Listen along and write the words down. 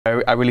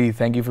I really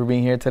thank you for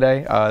being here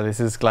today. This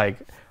is like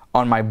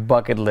on my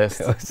bucket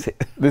list.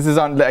 This is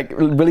on, like,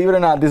 believe it or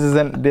not,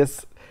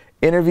 this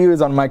interview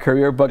is on my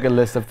career bucket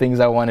list of things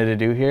I wanted to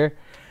do here.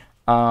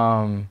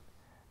 I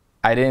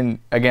didn't,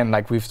 again,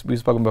 like we've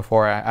spoken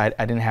before, I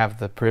didn't have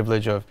the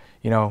privilege of,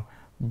 you know,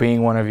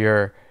 being one of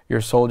your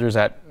soldiers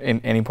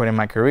in any point in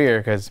my career,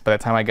 because by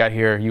the time I got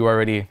here, you were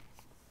already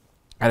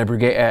at a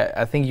brigade.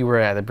 I think you were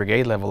at the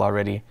brigade level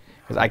already,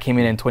 because I came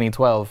in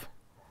 2012.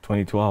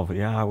 2012,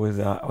 yeah, I was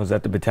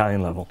at the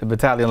battalion level. The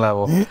battalion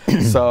level.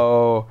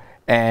 So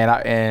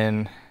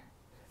we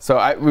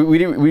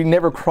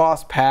never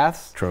crossed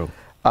paths. True.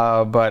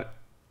 But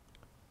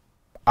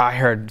I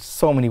heard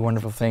so many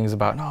wonderful things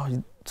about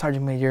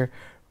Sergeant Major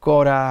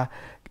Cora,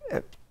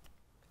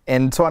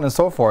 and so on and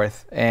so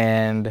forth.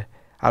 And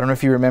I don't know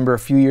if you remember, a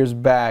few years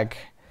back,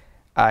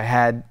 I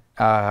had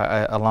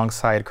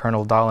alongside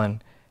Colonel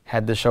Dolan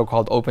had the show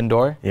called Open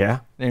Door. Yeah.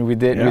 And we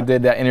did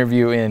that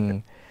interview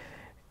in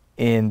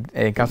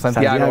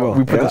Santiago.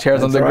 We put the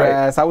chairs on the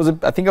grass.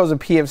 I think I was a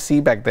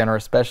PFC back then, or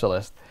a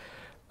specialist.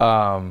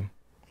 And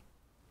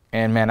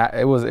man,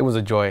 it was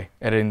a joy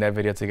editing that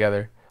video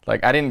together.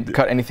 Like, I didn't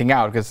cut anything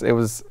out because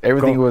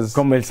everything was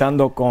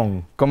Conversando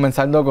con.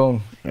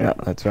 Yeah,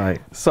 that's right.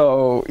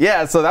 So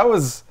yeah, so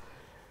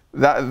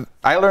that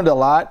I learned a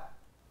lot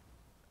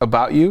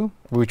about you,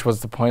 which was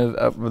the point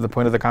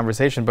of the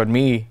conversation. But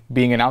me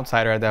being an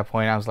outsider at that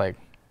point, I was like,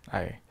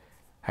 I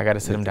got to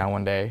sit him down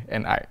one day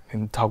and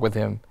talk with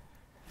him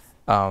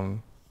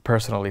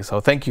personally. So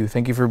thank you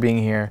for being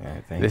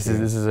here. Yeah, this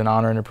is an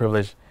honor and a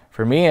privilege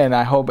for me, and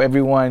I hope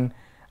everyone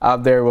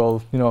out there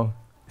will, you know,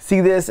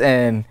 see this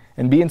and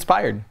be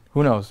inspired.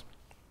 Who knows?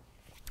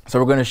 So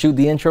we're going to shoot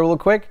the intro real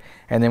quick,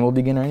 and then we'll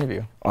begin our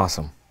interview.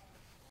 Awesome.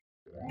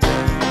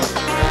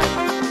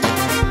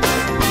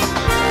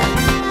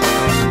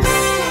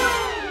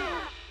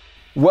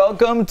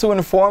 Welcome to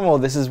Informal.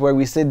 This is where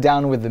we sit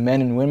down with the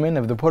men and women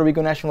of the Puerto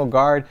Rico National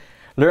Guard,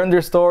 learn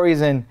their stories,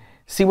 and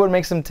see what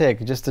makes them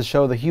tick, just to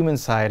show the human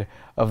side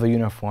of the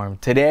uniform.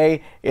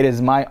 Today, it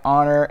is my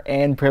honor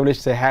and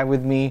privilege to have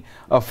with me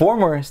a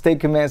former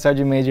State Command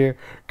Sergeant Major,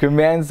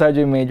 Command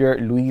Sergeant Major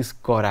Luis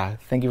Cora.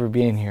 Thank you for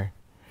being here.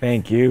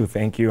 Thank you.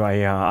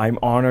 I'm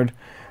honored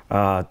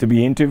to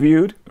be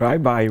interviewed,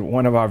 right, by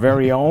one of our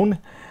very own,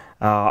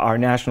 our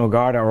National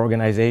Guard, our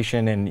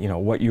organization, and, you know,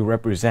 what you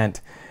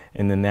represent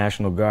in the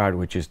National Guard,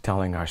 which is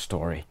telling our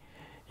story.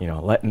 You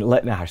know,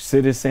 letting our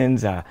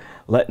citizens,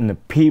 letting the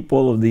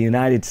people of the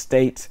United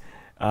States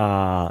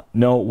know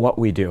what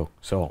we do.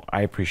 So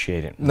I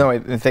appreciate it. No,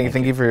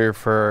 thank you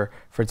for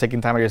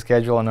taking time out of your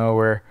schedule. I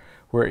know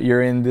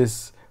you're in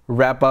this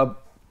wrap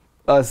up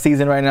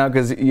season right now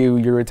because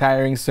you're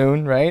retiring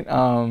soon, right?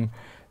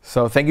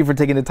 So thank you for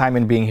taking the time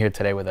and being here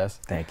today with us.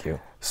 Thank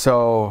you.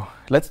 So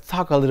let's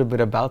talk a little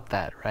bit about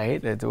that,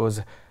 right? It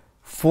was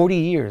 40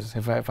 years,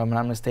 if I'm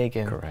not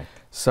mistaken. Correct.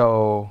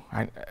 So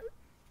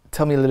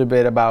tell me a little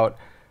bit about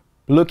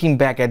looking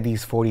back at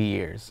these 40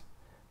 years.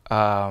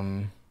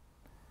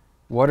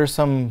 What are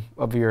some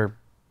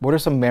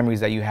memories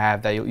that you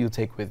have that you'll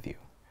take with you?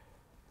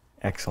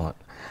 Excellent.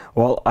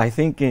 Well, I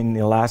think in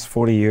the last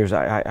 40 years,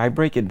 I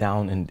break it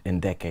down in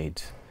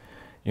decades.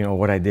 You know,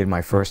 what I did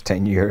my first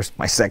 10 years,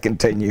 my second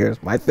 10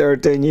 years, my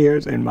third 10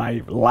 years, and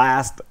my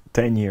last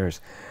 10 years.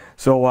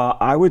 So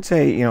I would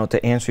say, you know,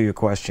 to answer your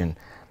question,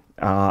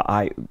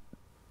 I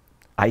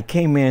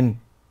came in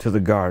to the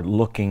Guard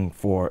looking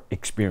for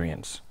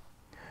experience,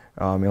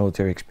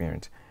 military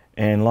experience.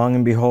 And long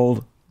and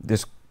behold,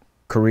 this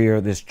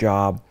career, this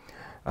job,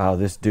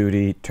 this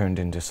duty turned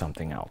into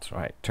something else,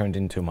 right? Turned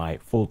into my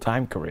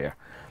full-time career.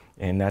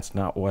 And that's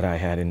not what I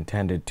had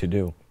intended to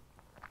do.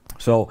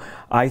 So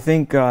I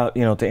think, you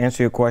know, to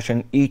answer your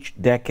question, each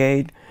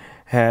decade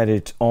had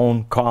its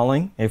own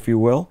calling, if you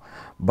will.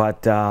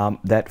 But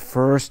that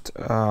first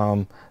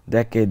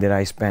decade that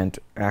I spent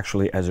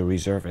actually as a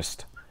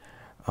reservist,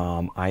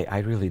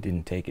 I really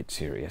didn't take it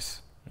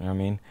serious. You know what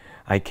I mean?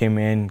 I came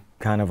in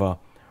kind of a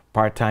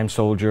part-time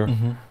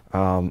soldier,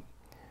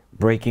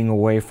 breaking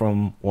away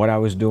from what I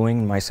was doing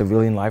in my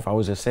civilian life. I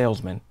was a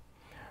salesman.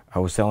 I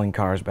was selling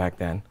cars back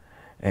then.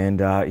 And,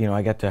 you know,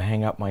 I got to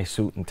hang up my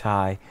suit and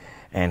tie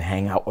and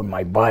hang out with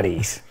my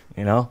buddies,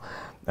 you know.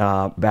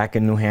 Back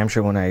in New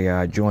Hampshire when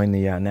I joined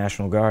the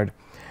National Guard,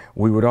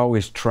 we would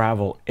always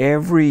travel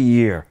every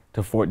year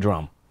to Fort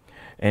Drum.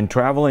 And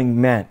traveling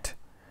meant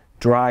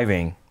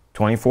driving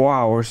 24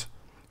 hours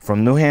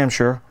from New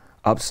Hampshire,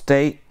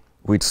 upstate.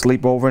 We'd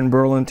sleep over in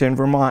Burlington,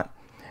 Vermont,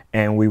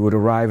 and we would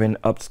arrive in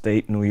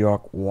upstate New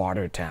York,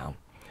 Watertown.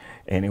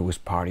 And it was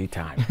party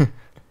time.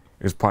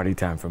 It was party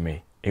time for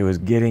me. It was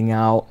getting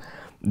out,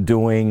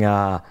 doing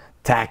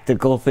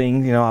tactical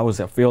things. You know, I was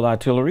a field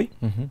artillery.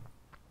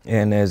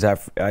 And as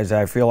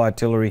a field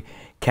artillery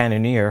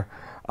cannoneer,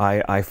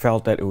 I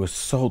felt that it was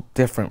so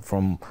different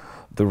from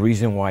the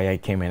reason why I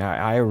came in.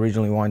 I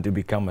originally wanted to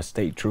become a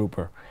state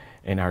trooper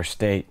in our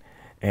state,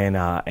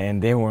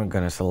 and they weren't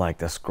going to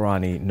select a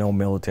scrawny, no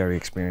military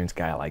experience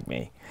guy like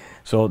me.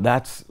 So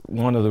that's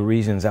one of the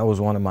reasons, that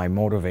was one of my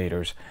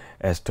motivators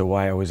as to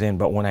why I was in.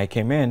 But when I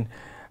came in,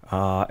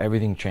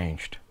 everything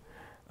changed.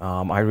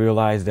 I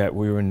realized that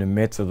we were in the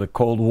midst of the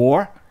Cold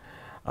War,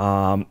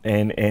 and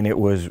it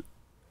was,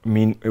 I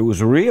mean, it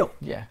was real.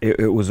 Yeah.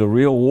 It was a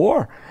real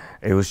war.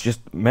 It was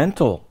just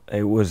mental.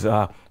 It was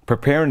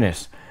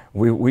preparedness.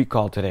 We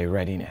call today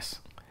readiness.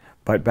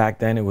 But back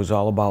then it was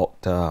all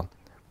about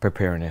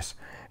preparedness.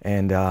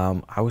 And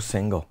I was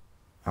single.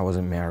 I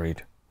wasn't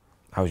married.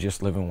 I was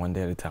just living one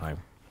day at a time.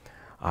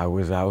 I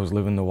was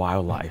living the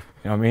wild life.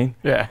 You know what I mean?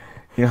 Yeah.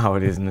 You know how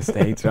it is in the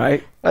States,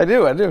 right? I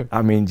do.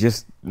 I mean,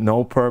 just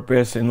no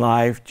purpose in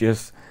life,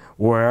 just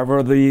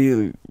wherever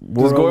the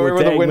world go would wherever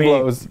the take wind me.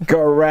 blows.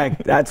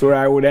 Correct. That's where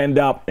I would end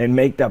up and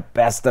make the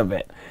best of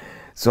it.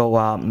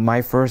 So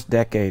my first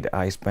decade,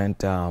 I spent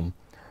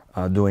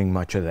doing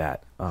much of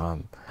that.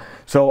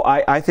 So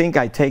I think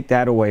I take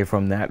that away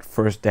from that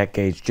first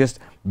decade, just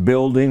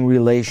building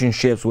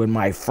relationships with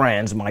my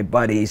friends, my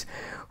buddies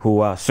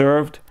who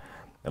served,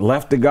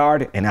 left the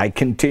Guard, and I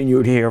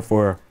continued here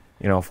for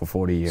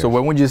 40 years. So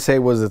when would you say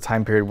was the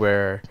time period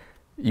where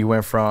you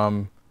went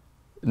from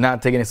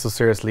not taking it so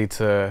seriously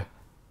to,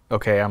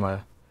 okay, I'm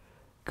gonna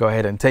go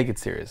ahead and take it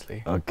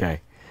seriously?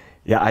 Okay.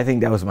 Yeah, I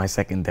think that was my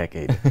second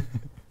decade.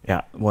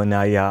 Yeah, when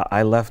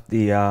I left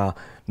the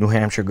New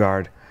Hampshire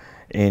Guard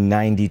in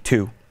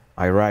 '92.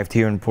 I arrived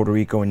here in Puerto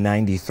Rico in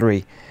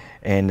 '93,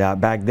 and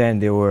back then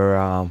they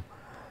were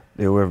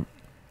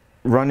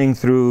running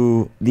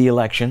through the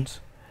elections.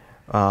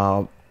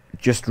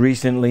 Just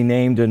recently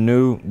named a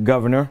new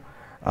governor,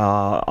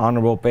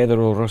 Honorable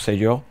Pedro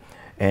Rosselló,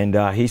 and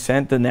he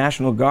sent the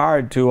National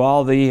Guard to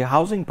all the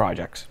housing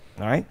projects.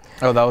 All right.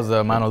 Oh, that was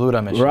the Mano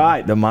Dura mission.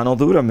 Right, the Mano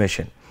Dura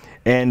mission,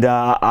 and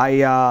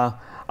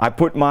I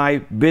put my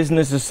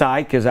business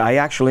aside because I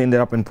actually ended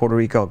up in Puerto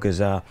Rico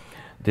because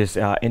this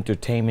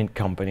entertainment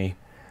company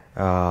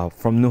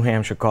from New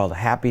Hampshire called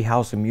Happy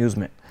House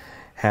Amusement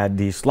had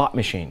these slot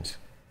machines,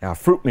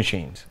 fruit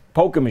machines,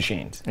 poker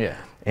machines. Yeah.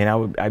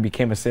 And I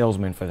became a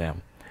salesman for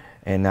them.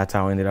 And that's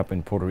how I ended up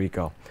in Puerto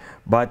Rico.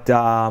 But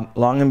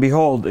long and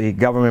behold, the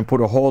government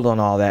put a hold on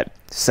all that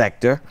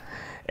sector,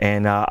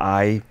 and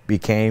I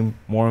became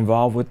more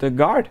involved with the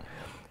Guard.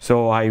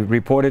 So I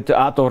reported to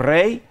Ato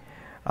Rey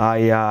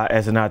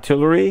as an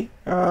artillery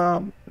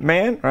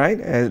man, right?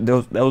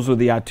 Those were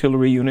the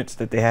artillery units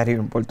that they had here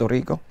in Puerto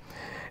Rico.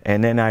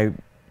 And then I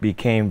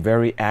became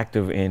very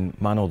active in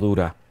Mano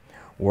Dura,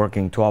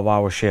 working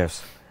 12-hour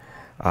shifts,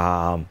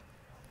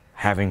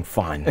 having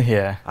fun.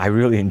 Yeah. I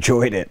really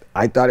enjoyed it.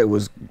 I thought it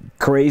was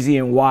crazy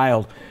and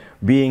wild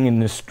being in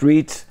the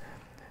streets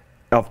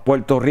of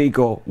Puerto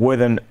Rico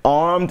with an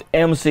armed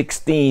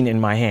M16 in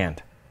my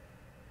hand.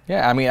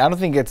 Yeah, I mean, I don't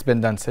think it's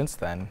been done since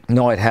then.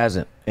 No, it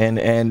hasn't.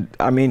 And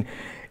I mean,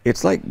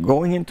 it's like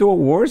going into a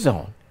war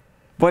zone.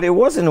 But it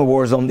wasn't a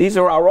war zone. These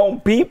are our own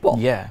people.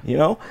 Yeah. You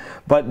know?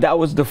 But that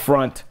was the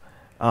front.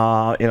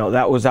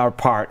 That was our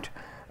part,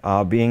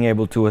 being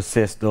able to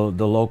assist the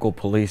local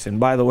police. And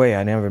by the way,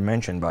 I never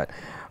mentioned, but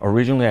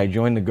originally I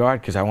joined the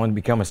Guard because I wanted to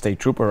become a state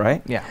trooper,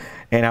 right? Yeah.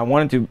 And I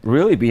wanted to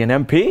really be an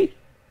MP,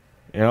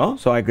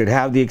 so I could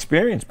have the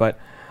experience. But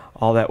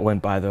all that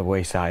went by the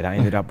wayside. I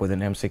ended up with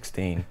an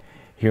M16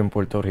 here in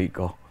Puerto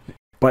Rico.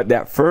 But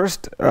that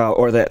first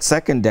or that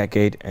second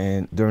decade,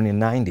 and during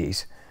the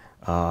 90s,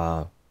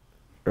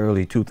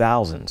 early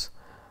 2000s,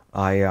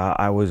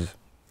 I was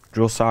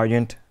drill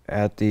sergeant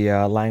at the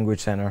language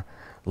center,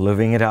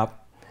 living it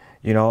up,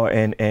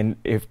 and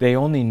if they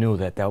only knew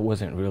that that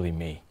wasn't really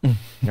me. You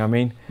know what I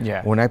mean?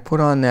 Yeah. When I put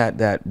on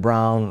that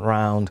brown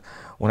round,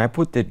 when I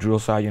put the drill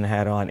sergeant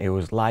hat on, it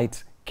was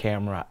lights,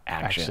 camera,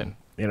 action.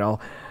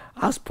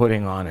 I was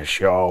putting on a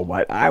show,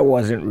 but that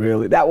wasn't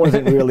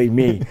really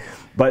me.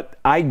 But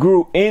I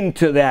grew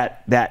into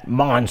that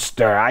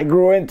monster. I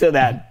grew into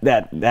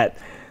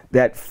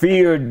that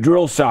feared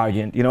drill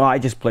sergeant. I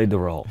just played the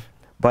role.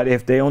 But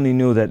if they only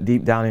knew that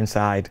deep down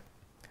inside,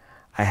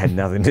 I had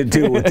nothing to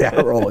do with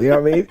that role. You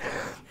know what I mean?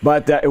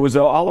 But it was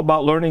all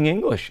about learning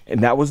English, and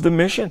that was the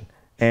mission.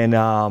 And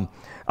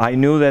I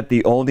knew that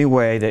the only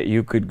way that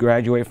you could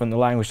graduate from the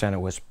language center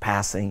was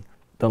passing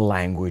the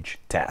language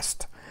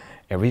test.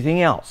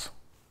 Everything else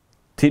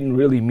didn't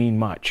really mean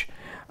much.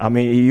 I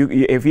mean,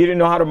 if you didn't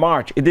know how to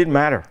march, it didn't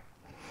matter.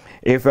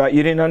 If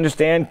you didn't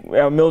understand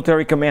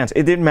military commands,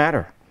 it didn't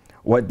matter.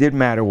 What did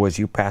matter was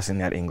you passing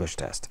that English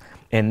test.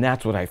 And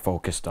that's what I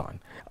focused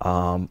on.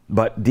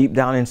 But deep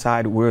down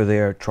inside, we're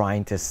there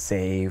trying to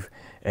save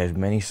as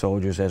many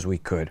soldiers as we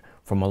could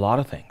from a lot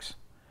of things.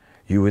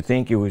 You would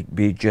think it would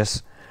be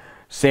just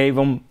save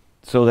them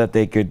so that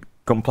they could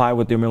comply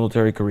with their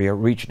military career,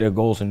 reach their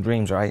goals and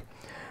dreams, right?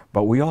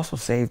 But we also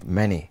saved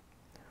many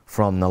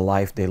from the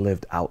life they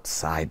lived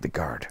outside the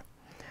Guard,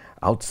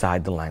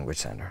 outside the language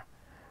center.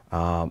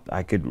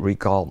 I could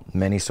recall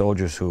many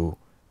soldiers who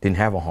didn't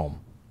have a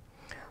home,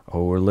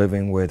 or were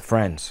living with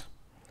friends.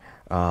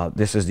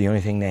 This is the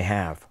only thing they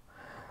have.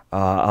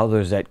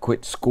 Others that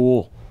quit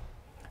school,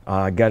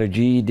 got a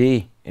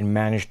GED and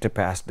managed to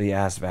pass the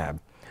ASVAB.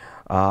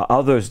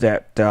 Others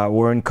that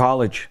were in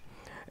college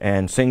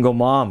and single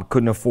mom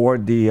couldn't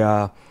afford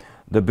the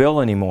bill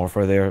anymore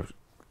for their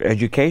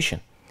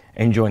education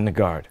and joined the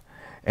Guard.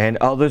 and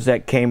others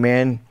that came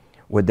in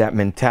with that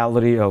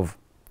mentality of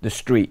the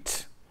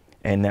streets,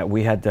 and that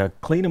we had to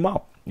clean them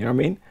up, you know what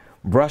I mean?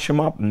 Brush them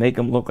up and make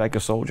them look like a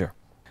soldier.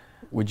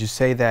 Would you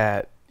say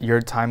that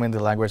your time in the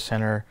Language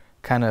Center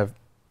kind of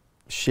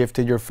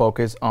shifted your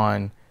focus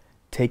on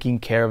taking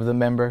care of the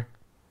member,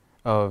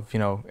 of, you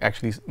know,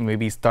 actually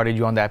maybe started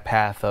you on that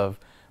path of,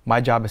 my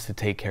job is to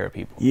take care of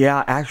people?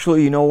 Yeah,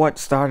 actually, you know what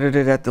started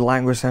it at the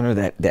Language Center?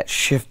 That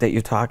shift that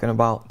you're talking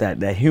about,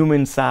 that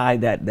human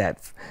side,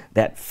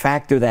 that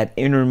factor, that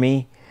inner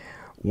me.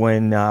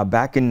 When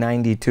back in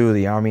 '92,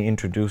 the Army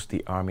introduced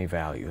the Army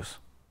values.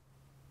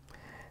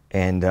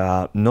 And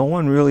no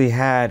one really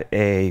had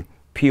a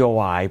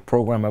POI,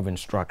 program of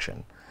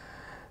instruction,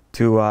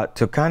 to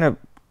kind of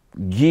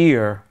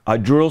gear a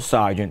drill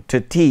sergeant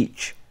to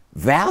teach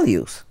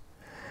values.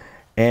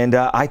 And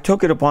I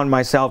took it upon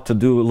myself to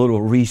do a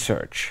little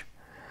research.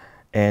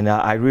 And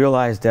I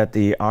realized that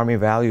the Army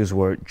values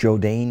were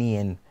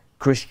Jordanian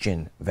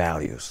Christian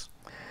values,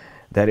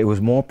 that it was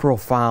more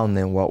profound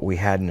than what we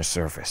had in the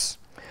surface.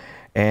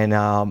 And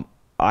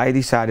I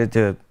decided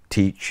to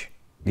teach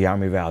the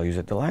Army values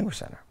at the Language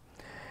Center.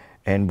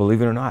 And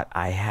believe it or not,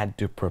 I had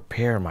to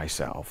prepare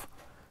myself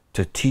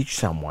to teach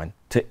someone,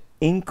 to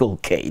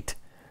inculcate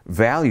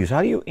values.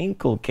 How do you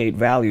inculcate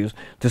values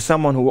to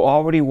someone who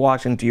already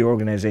walks into your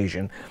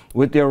organization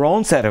with their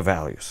own set of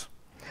values?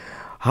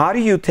 How do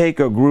you take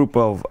a group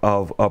of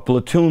a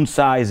platoon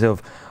size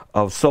of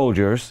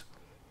soldiers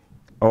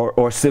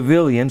or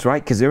civilians,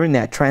 right? Because they're in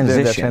that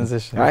transition,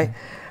 right? Yeah.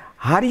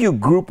 How do you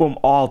group them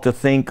all to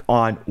think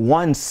on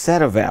one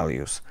set of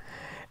values?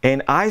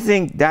 And I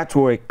think that's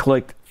where it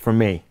clicked for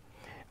me.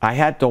 I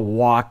had to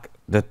walk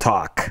the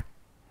talk.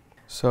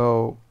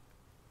 So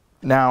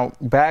now,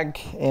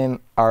 back in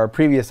our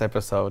previous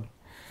episode,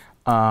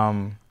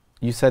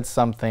 you said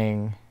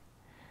something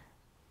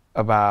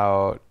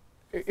about,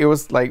 it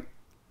was like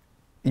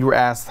you were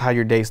asked how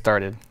your day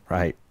started.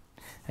 Right.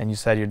 And you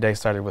said your day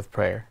started with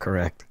prayer.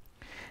 Correct.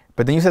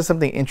 But then you said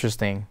something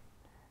interesting.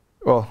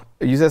 Well,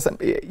 you said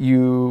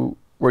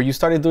where you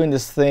started doing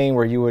this thing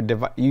where you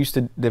used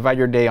to divide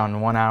your day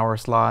on 1 hour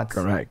slots.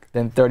 Correct.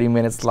 Then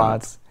 30-minute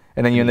slots.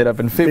 And then you ended up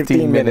in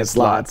 15-minute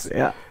slots.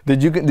 Yeah.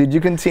 Did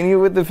you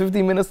continue with the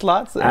 15-minute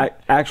slots?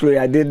 Actually,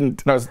 I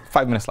didn't. No, it's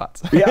 5-minute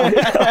slots. Yeah.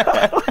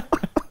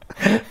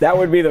 That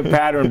would be the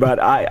pattern, but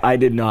I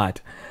did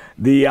not.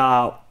 You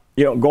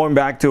know, going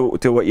back to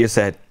what you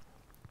said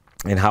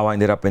and how I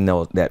ended up in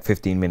that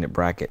 15-minute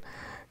bracket,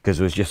 because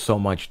there was just so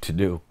much to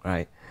do,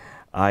 right?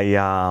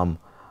 I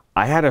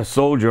had a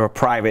soldier, a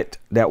private,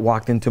 that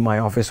walked into my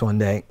office one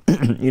day.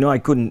 You know, I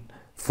couldn't,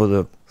 for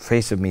the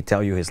face of me,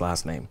 tell you his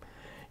last name.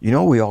 You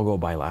know, we all go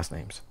by last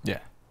names. Yeah.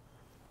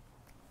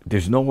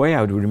 There's no way I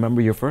would remember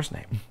your first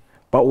name.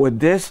 But with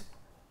this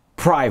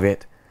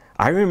private,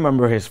 I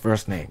remember his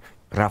first name,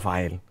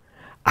 Rafael.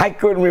 I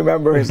couldn't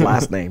remember his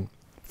last name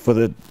for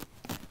the,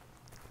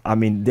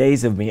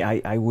 days of me,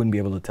 I wouldn't be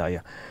able to tell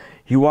you.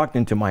 He walked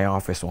into my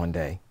office one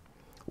day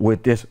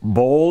with this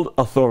bold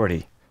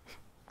authority.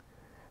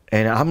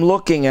 And I'm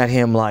looking at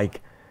him like,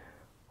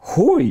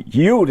 who are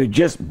you to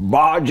just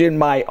barge in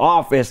my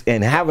office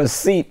and have a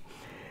seat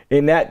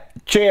in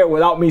that chair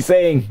without me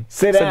saying,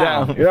 sit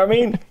down. You know what I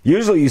mean?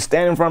 Usually you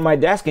stand in front of my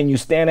desk and you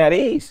stand at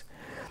ease.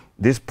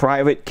 This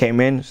private came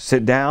in,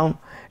 sit down,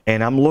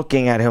 and I'm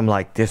looking at him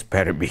like, this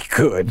better be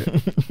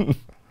good.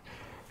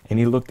 And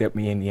he looked at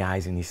me in the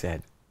eyes and he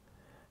said,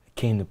 I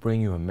came to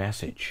bring you a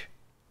message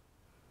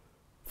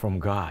from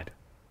God.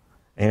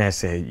 And I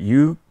said,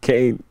 you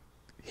came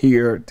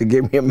here to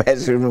give me a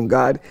message from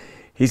God?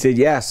 He said,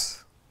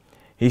 yes.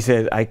 He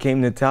said, I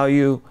came to tell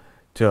you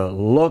to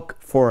look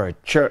for a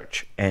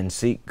church and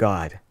seek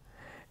God.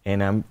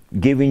 And I'm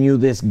giving you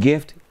this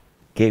gift.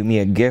 Gave me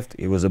a gift.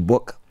 It was a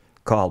book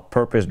called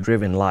Purpose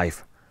Driven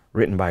Life,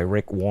 written by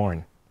Rick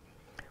Warren.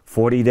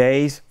 40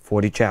 days,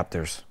 40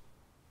 chapters.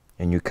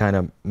 And you kind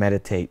of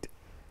meditate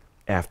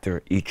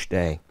after each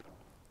day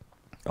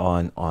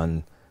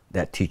on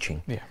that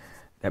teaching. Yeah.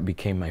 That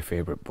became my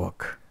favorite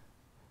book.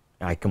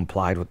 I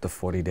complied with the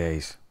 40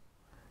 days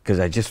because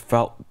I just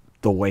felt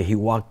the way he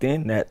walked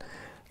in that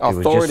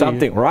authority. It was just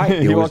something,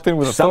 right? He walked in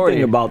with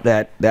authority. Something about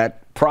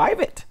that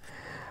private.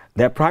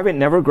 That private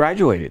never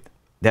graduated.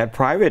 That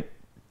private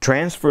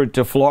transferred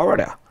to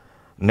Florida.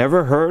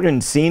 Never heard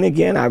and seen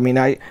again. I mean,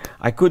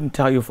 I couldn't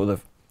tell you for the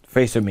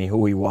face of me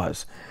who he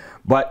was.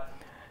 But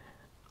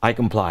I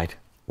complied.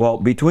 Well,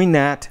 between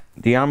that,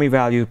 the Army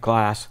Value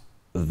class,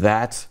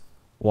 that's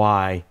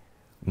why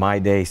my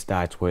day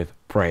starts with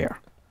prayer.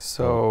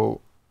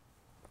 So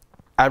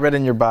I read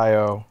in your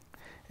bio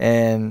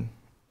and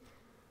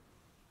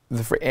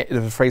the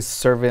phrase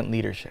servant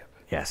leadership.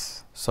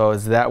 Yes. So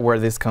is that where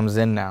this comes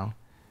in now,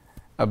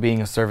 of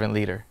being a servant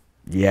leader?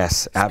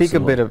 Yes,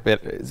 absolutely. Speak a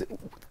bit.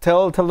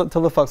 Tell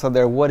the folks out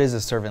there, what is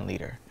a servant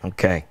leader?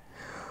 Okay.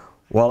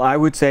 Well, I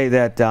would say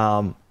that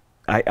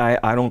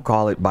I don't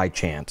call it by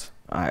chance.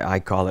 I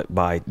call it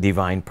by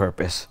divine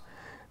purpose,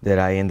 that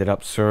I ended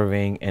up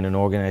serving in an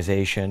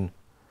organization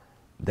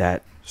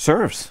that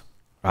serves,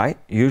 right?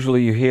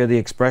 Usually you hear the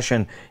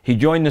expression, he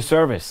joined the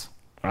service,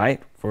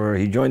 right?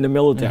 he joined the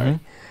military.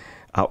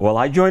 Well,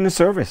 I joined the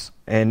service,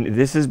 and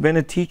this has been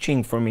a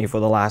teaching for me for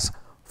the last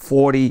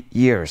 40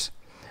 years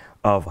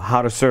of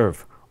how to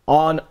serve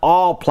on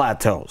all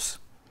plateaus.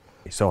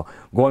 So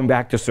going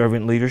back to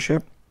servant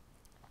leadership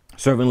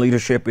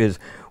is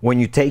when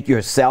you take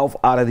yourself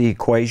out of the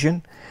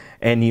equation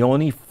and the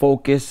only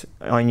focus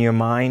on your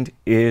mind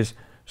is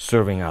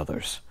serving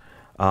others.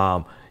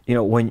 You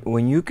know,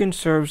 when you can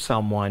serve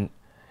someone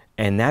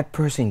and that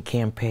person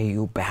can't pay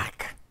you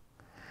back,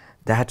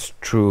 that's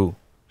true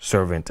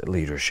servant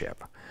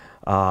leadership.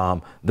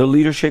 The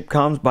leadership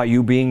comes by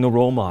you being the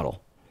role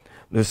model.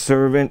 The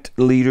servant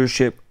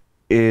leadership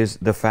is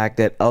the fact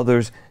that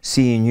others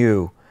see in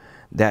you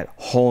that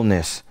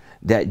wholeness,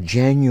 that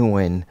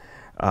genuine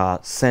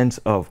sense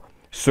of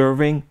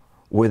serving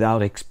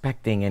without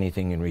expecting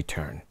anything in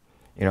return.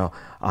 You know,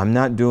 I'm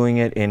not doing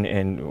it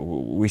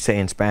we say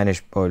in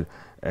Spanish,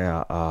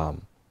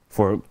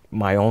 for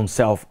my own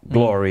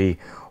self-glory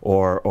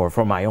or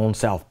for my own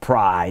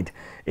self-pride.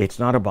 It's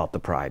not about the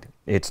pride.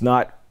 It's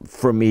not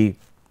for me,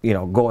 you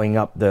know, going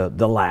up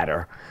the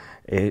ladder.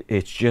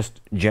 It's just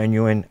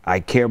genuine. I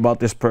care about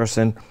this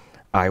person.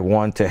 I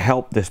want to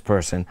help this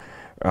person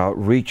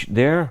reach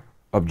their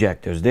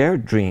objectives, their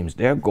dreams,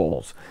 their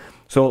goals.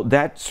 So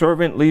that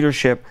servant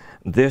leadership,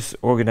 this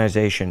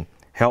organization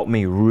helped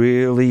me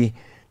really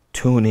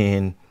tune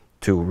in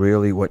to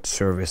really what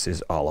service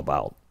is all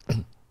about.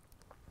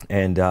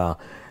 And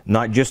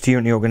not just here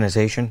in the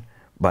organization,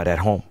 but at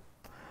home.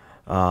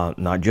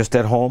 Not just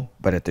at home,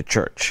 but at the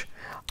church.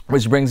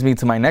 Which brings me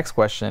to my next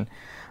question.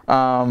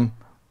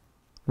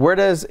 Where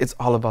does "it's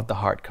all about the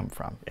heart" come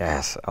from?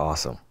 Yes,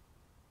 awesome.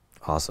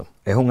 Awesome.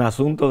 Es un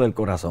asunto del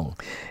corazón.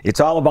 It's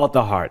all about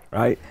the heart,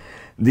 right?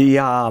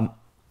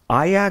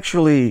 I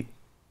actually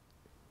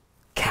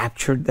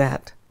captured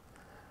that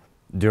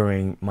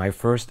during my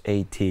first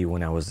AT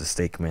when I was the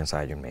State Command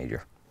Sergeant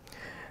Major.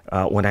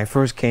 When I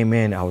first came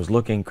in, I was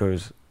looking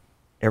because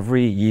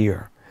every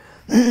year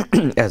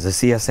as a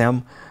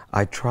CSM,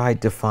 I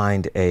tried to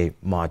find a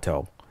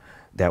motto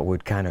that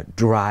would kind of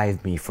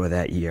drive me for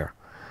that year.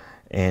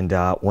 And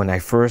when I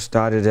first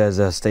started as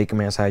a State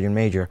Command Sergeant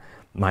Major,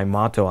 my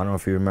motto, I don't know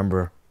if you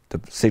remember,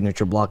 the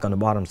signature block on the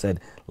bottom said,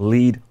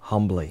 "Lead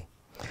humbly."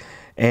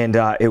 And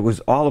it was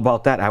all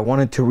about that. I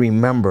wanted to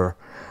remember,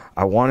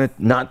 I wanted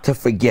not to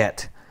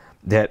forget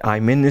that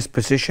I'm in this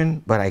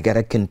position, but I got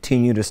to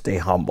continue to stay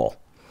humble.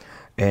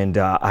 And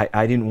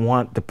I didn't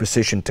want the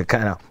position to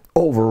kind of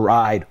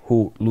override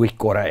who Luis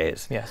Cora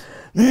is. Yes.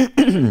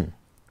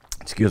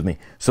 Excuse me.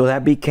 So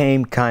that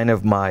became kind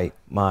of my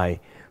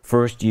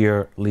first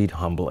year, lead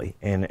humbly,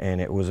 and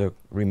it was a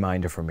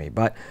reminder for me.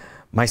 But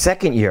my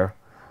second year,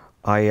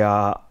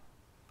 I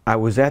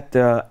was at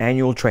the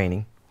annual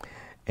training,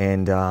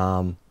 and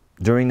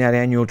during that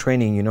annual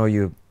training, you know,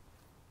 you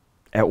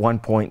at one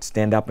point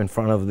stand up in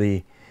front of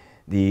the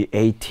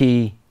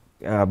AT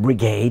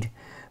brigade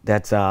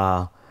that's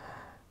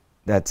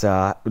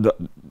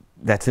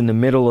in the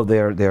middle of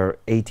their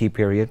AT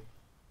period,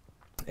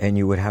 and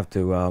you would have to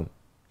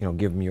you know,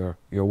 give them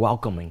your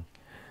welcoming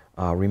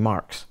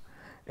remarks.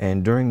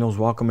 And during those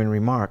welcoming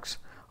remarks,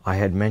 I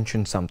had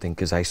mentioned something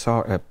because I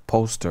saw a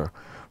poster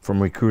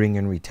from Recruiting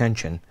and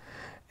Retention,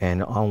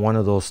 and on one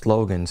of those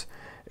slogans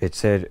it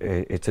said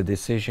it's a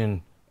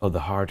decision of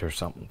the heart or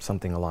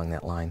something along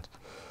that line.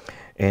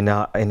 And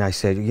I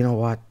said, you know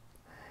what,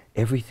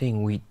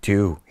 everything we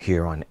do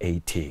here on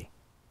AT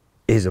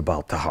is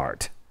about the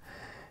heart.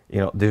 You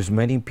know, there's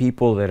many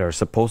people that are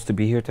supposed to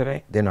be here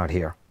today, they're not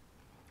here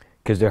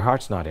because their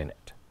heart's not in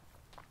it.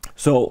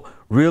 So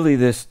really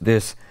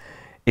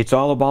it's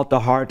all about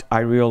the heart. I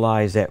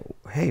realized that,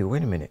 hey,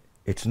 wait a minute,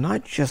 it's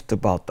not just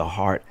about the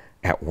heart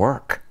at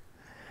work.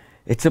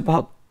 It's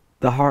about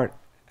the heart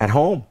at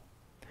home.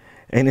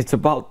 And it's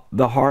about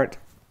the heart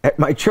at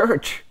my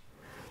church.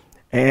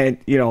 And,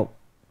 you know,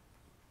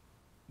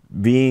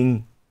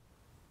 being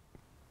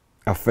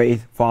a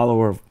faith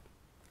follower of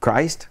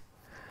Christ,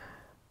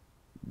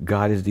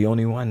 God is the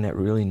only one that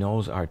really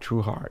knows our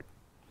true heart.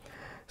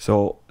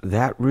 So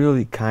that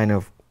really kind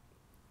of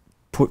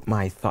put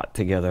my thought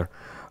together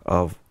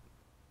of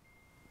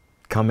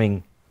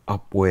coming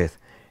up with,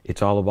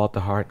 it's all about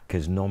the heart,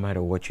 because no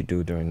matter what you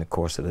do during the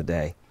course of the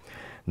day,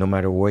 no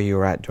matter where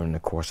you're at during the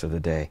course of the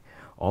day,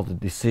 all the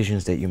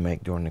decisions that you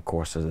make during the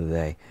course of the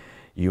day,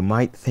 you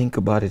might think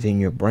about it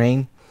in your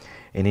brain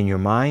and in your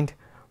mind,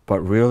 but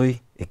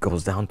really it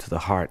goes down to the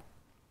heart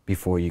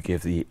before you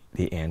give the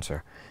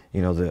answer.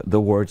 You know, the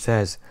word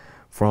says,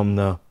 from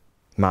the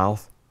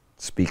mouth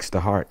speaks the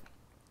heart.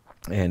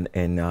 And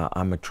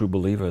I'm a true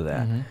believer of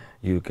that. Mm-hmm.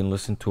 You can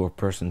listen to a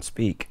person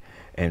speak,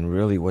 and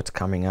really what's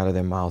coming out of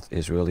their mouth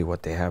is really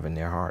what they have in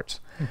their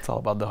hearts. It's all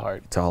about the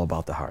heart. It's all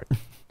about the heart.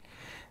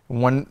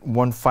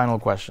 One final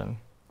question,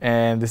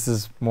 and this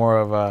is more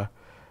of a,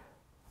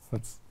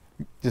 let's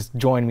just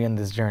join me on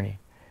this journey.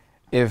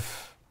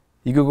 If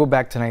you could go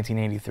back to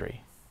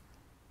 1983,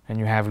 and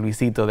you have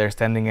Luisito there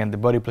standing in the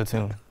buddy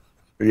platoon,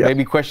 yep,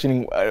 maybe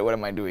questioning, what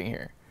am I doing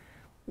here?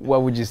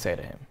 What would you say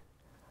to him?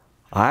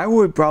 I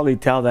would probably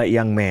tell that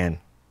young man,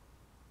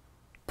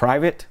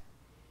 Private,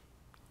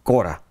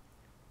 Cora,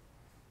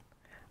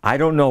 I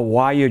don't know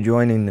why you're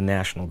joining the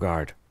National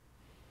Guard,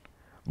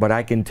 but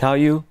I can tell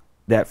you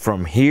that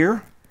from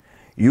here,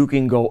 you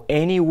can go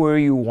anywhere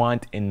you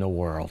want in the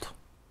world.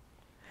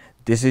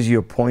 This is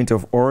your point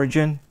of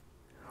origin.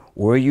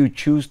 Where you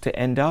choose to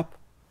end up,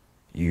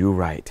 you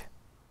write.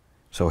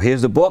 So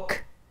here's the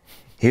book,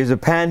 here's a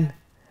pen,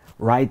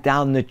 write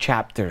down the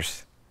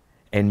chapters,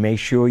 and make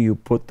sure you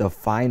put the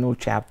final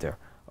chapter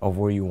of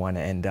where you want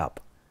to end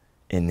up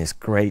in this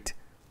great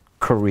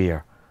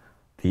career,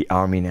 the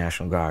Army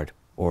National Guard,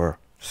 or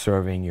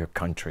serving your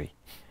country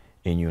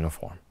in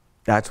uniform.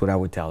 That's what I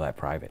would tell that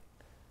private.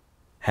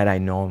 Had I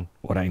known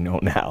what I know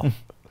now,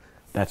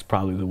 that's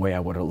probably the way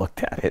I would have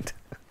looked at it.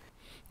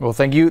 Well,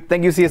 thank you,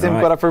 CSM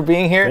Cora, for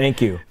being here.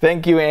 Thank you.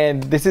 Thank you,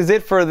 and this is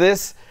it for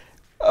this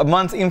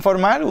month's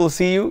Informal. We'll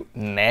see you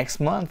next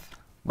month.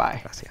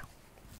 Bye. Gracias.